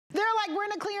like, we're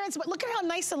in a clearance, but look at how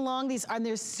nice and long these are, and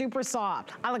they're super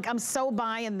soft. I'm so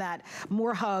buying that.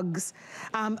 More hugs.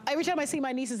 Every time I see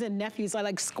my nieces and nephews, I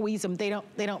like squeeze them. They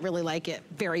don't really like it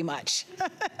very much.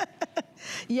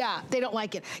 Yeah, they don't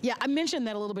like it. Yeah, I mentioned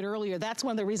that a little bit earlier. That's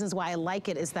one of the reasons why I like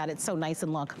it, is that it's so nice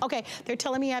and long. Okay, they're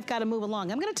telling me I've got to move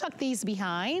along. I'm gonna tuck these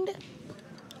behind,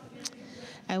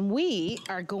 and we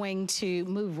are going to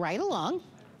move right along.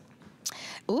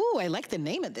 Ooh, I like the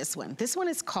name of this one. This one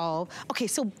is called, okay,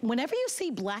 so whenever you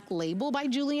see Black Label by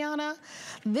Giuliana,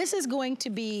 this is going to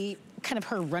be kind of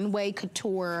her runway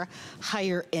couture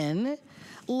higher end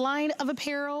line of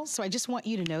apparel, so I just want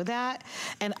you to know that.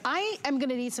 And I am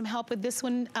gonna need some help with this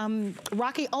one,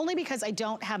 Rocky, only because I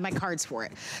don't have my cards for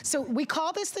it. So we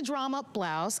call this the Drama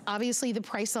Blouse. Obviously the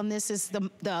price on this is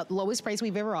the lowest price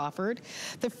we've ever offered.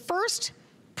 The first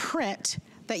print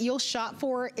that you'll shop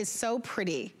for is so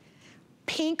pretty.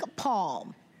 Pink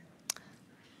palm.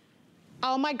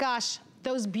 Oh my gosh,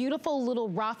 those beautiful little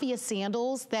raffia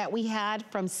sandals that we had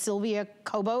from Sylvia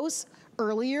Kobos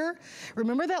earlier.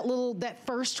 Remember that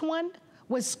first one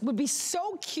would be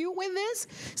so cute with this?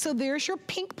 So there's your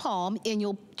pink palm, and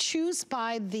you'll choose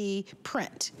by the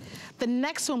print. The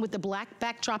next one with the black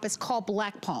backdrop is called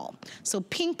Black Palm. So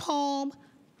pink palm,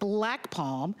 black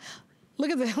palm. Look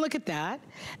at that.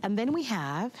 And then we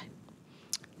have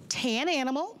tan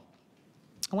animal.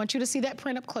 I want you to see that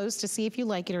print up close to see if you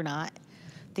like it or not.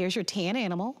 There's your tan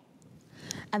animal.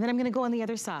 And then I'm gonna go on the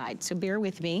other side, so bear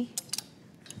with me.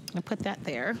 I'm gonna put that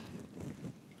there.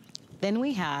 Then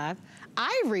we have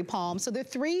ivory palm. So there are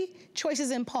 3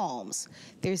 choices in palms.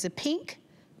 There's a pink,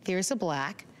 there's a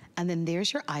black, and then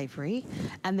there's your ivory.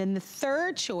 And then the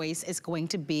third choice is going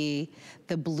to be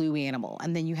the blue animal.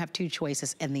 And then you have 2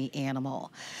 choices in the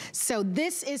animal. So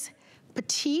this is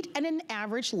petite and an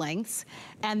average lengths,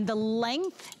 and the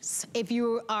lengths, if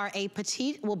you are a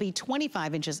petite, will be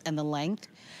 25 inches in the length,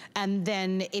 and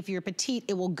then if you're petite,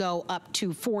 it will go up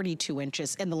to 42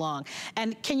 inches in the long.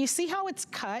 And can you see how it's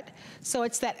cut? So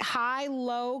it's that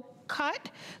high-low cut,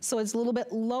 so it's a little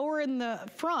bit lower in the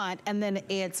front, and then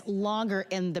it's longer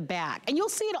in the back. And you'll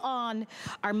see it on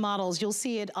our models. You'll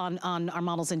see it on our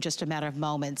models in just a matter of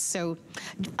moments. So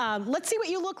let's see what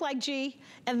you look like, G,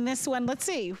 in this one. Let's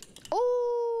see.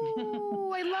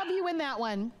 Oh, I love you in that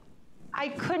one. I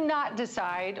could not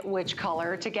decide which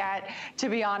color to get, to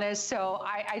be honest. So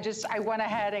I went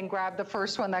ahead and grabbed the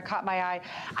first one that caught my eye.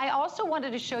 I also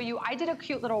wanted to show you, I did a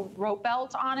cute little rope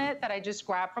belt on it that I just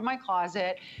grabbed from my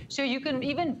closet. So you can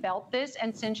even belt this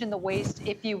and cinch in the waist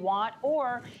if you want,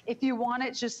 or if you want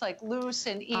it just like loose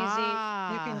and easy, you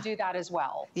can do that as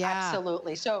well. Yeah.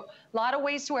 Absolutely. So a lot of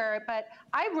ways to wear it, but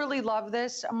I really love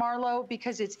this, Marlo,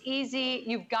 because it's easy.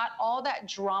 You've got all that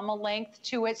drama length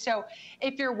to it. So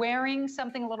if you're wearing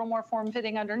something a little more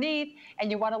form-fitting underneath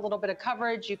and you want a little bit of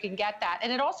coverage, you can get that.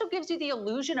 And it also gives you the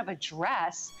illusion of a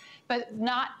dress, but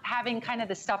not having kind of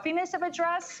the stuffiness of a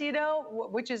dress, you know,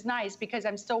 which is nice because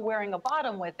I'm still wearing a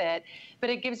bottom with it, but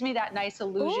it gives me that nice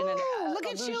illusion. Ooh, and look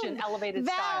at you, elevated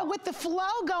Val, style. with the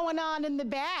flow going on in the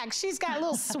bag. She's got a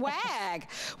little swag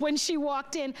when she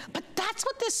walked in, but that's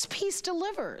what this piece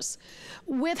delivers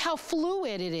with how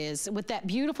fluid it is, with that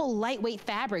beautiful lightweight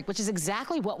fabric, which is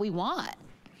exactly what we want.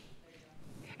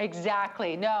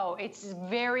 Exactly. No, it's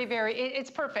very,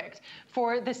 it's perfect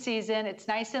for the season. It's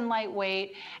nice and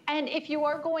lightweight. And if you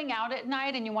are going out at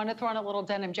night and you want to throw on a little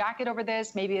denim jacket over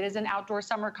this, maybe it is an outdoor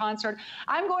summer concert.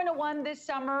 I'm going to one this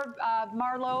summer,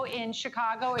 Marlo, in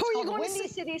Chicago. It's called Windy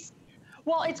City.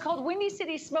 Well, it's called Windy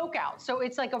City Smokeout. So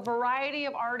it's like a variety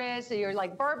of artists. So you're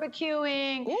like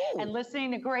barbecuing and listening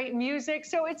to great music.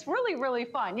 So it's really, really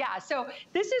fun. Yeah, so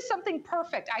this is something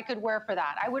perfect I could wear for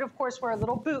that. I would, of course, wear a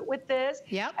little boot with this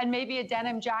and maybe a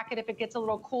denim jacket if it gets a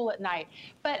little cool at night.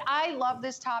 But I love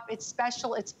this top. It's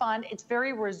special. It's fun. It's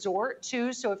very resort,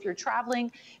 too. So if you're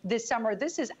traveling this summer,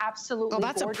 this is absolutely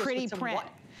gorgeous. Oh, that's a pretty print.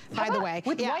 By the way.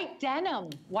 With white denim.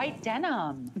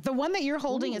 The one that you're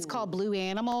holding is called Blue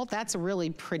Animal. That's really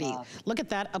pretty. Look at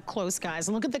that up close, guys.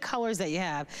 And look at the colors that you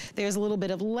have. There's a little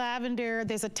bit of lavender.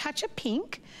 There's a touch of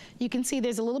pink. You can see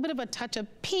there's a little bit of a touch of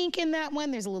pink in that one.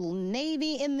 There's a little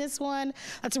navy in this one.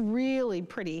 That's really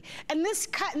pretty. And this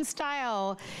cut and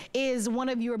style is one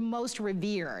of your most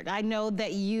revered. I know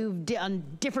that you've done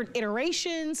different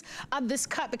iterations of this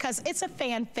cut because it's a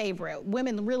fan favorite.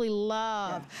 Women really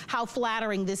love how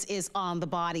flattering this is on the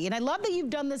body. And I love that you've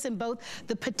done this in both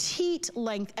the petite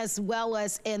length as well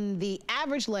as in the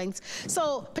average lengths.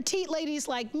 So petite ladies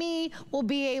like me will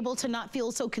be able to not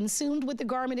feel so consumed with the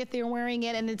garment if they're wearing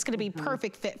it, and it's gonna be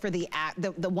perfect fit for the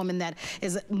woman that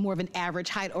is more of an average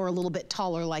height or a little bit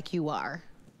taller like you are.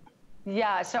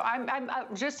 Yeah, so I'm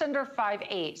just under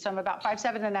 5'8", so I'm about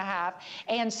 5'7.5",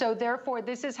 and so therefore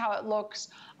this is how it looks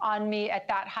on me at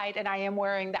that height, and I am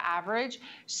wearing the average.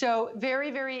 So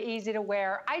very, very easy to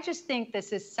wear. I just think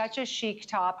this is such a chic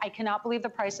top. I cannot believe the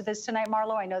price of this tonight,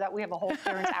 Marlo. I know that we have a whole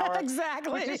clearance hour,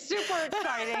 exactly, which is super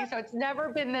exciting. So it's never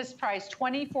been this price,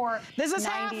 $24.99. This is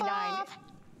half off.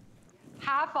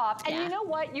 Half off. And you know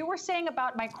what? You were saying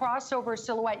about my crossover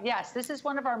silhouette. Yes, this is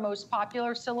one of our most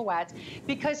popular silhouettes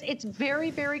because it's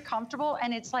very, very comfortable,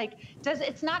 and it's like,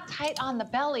 it's not tight on the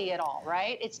belly at all,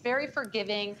 right? It's very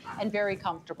forgiving and very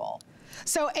comfortable.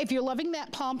 So if you're loving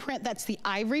that palm print, that's the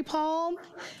ivory palm.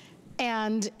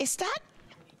 And is that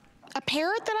a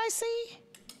parrot that I see?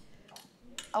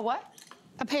 A what?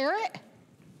 A parrot?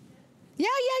 Yeah,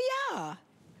 yeah, yeah.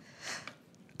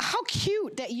 How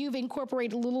cute that you've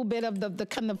incorporated a little bit of the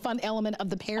kind of fun element of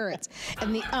the parrots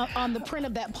and the on the print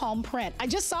of that palm print. I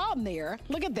just saw them there.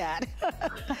 Look at that.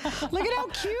 Look at how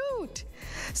cute.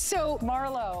 So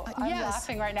Marlo, I'm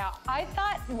laughing right now. I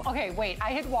thought, okay, wait,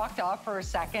 I had walked off for a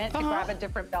second to grab a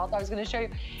different belt I was gonna show you.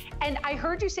 And I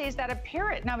heard you say, is that a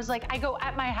parrot? And I was like, I go,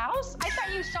 at my house? I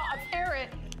thought you saw a parrot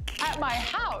at my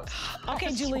house. Okay,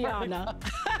 Giuliana.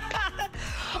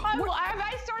 Have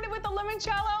I started with the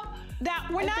limoncello? That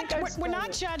we're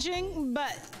not judging,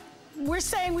 but we're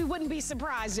saying we wouldn't be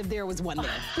surprised if there was one there.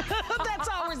 That's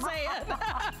all we're saying.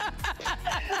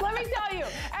 Let me tell you,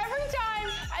 every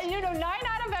time, you know, 9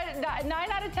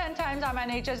 out of 10 times I'm on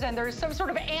HSN, there's some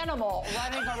sort of animal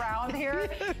running around here,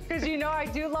 because you know I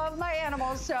do love my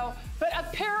animals. So, but a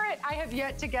parrot, I have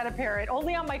yet to get a parrot,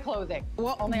 only on my clothing.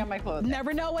 Well, only on my clothing.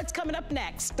 Never know what's coming up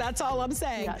next. That's all I'm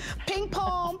saying. Yes. Pink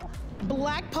palm,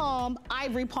 black palm,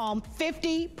 ivory palm,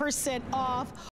 50% off.